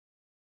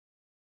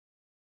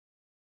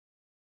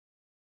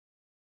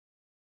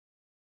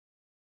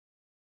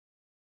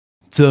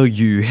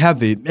The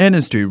heavy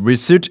industry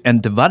research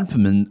and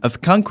development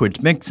of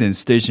concrete mixing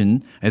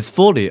station is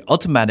fully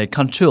automatic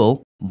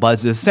control by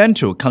the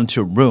central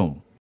control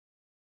room.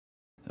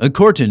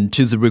 According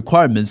to the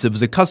requirements of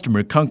the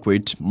customer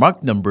concrete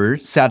mark number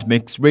set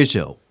mix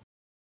ratio,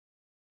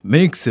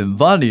 mixing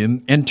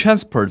volume and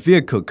transport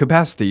vehicle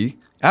capacity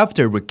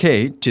after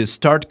Aggregate to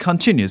start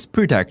continuous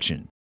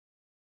production.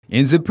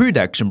 In the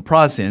production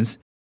process,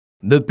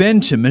 the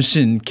benching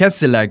machine can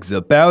select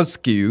the belt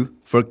scale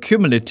for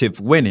cumulative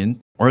winning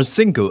or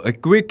single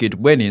aggregate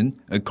winning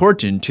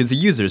according to the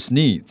user's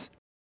needs.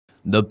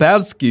 The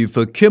belt scale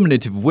for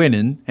cumulative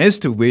winning is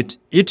to weight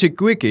each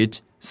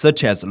aggregate,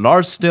 such as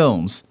large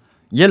stones,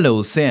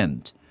 yellow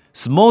sand,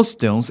 small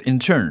stones in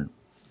turn.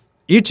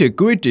 Each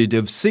aggregate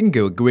of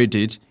single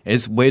aggregate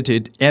is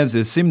weighted at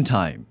the same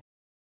time.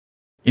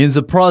 In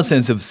the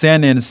process of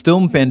sand and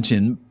stone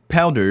benching,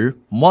 powder,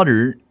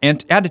 mortar,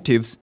 and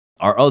additives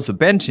are also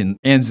benching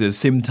at the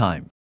same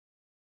time.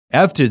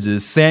 After the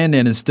sand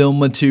and stone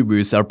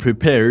materials are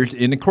prepared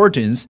in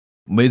accordance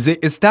with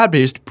the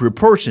established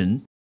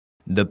proportion,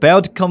 the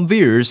belt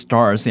conveyor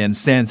starts and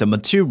sends the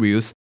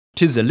materials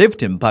to the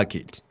lifting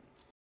bucket.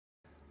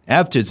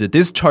 After the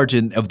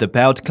discharging of the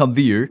belt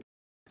conveyor,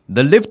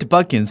 the lift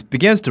buckets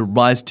begins to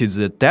rise to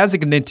the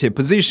designated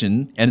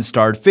position and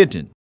start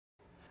fitting.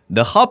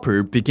 The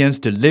hopper begins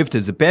to lift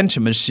the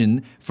benching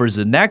machine for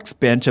the next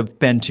batch of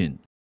benching.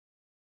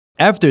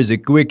 After the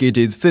aggregate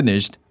is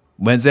finished,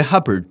 when the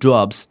hopper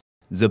drops,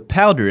 the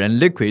powder and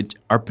liquid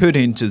are put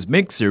into the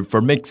mixer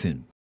for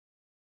mixing.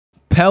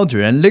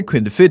 Powder and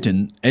liquid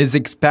fitting is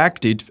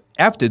expected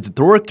after the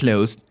door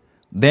closed,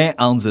 then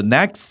on the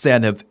next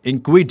set of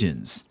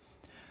ingredients.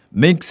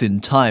 Mixing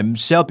time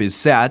shall be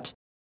set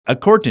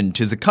according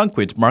to the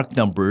concrete mark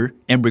number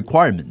and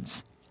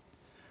requirements.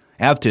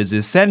 After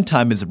the set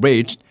time is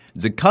reached,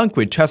 the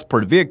concrete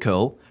transport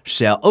vehicle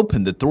shall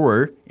open the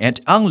door and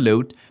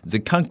unload the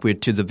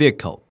concrete to the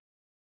vehicle.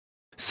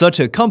 Such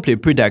a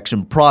complete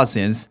production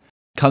process,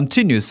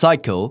 continuous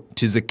cycle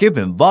to the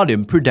given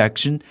volume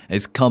production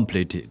is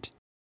completed.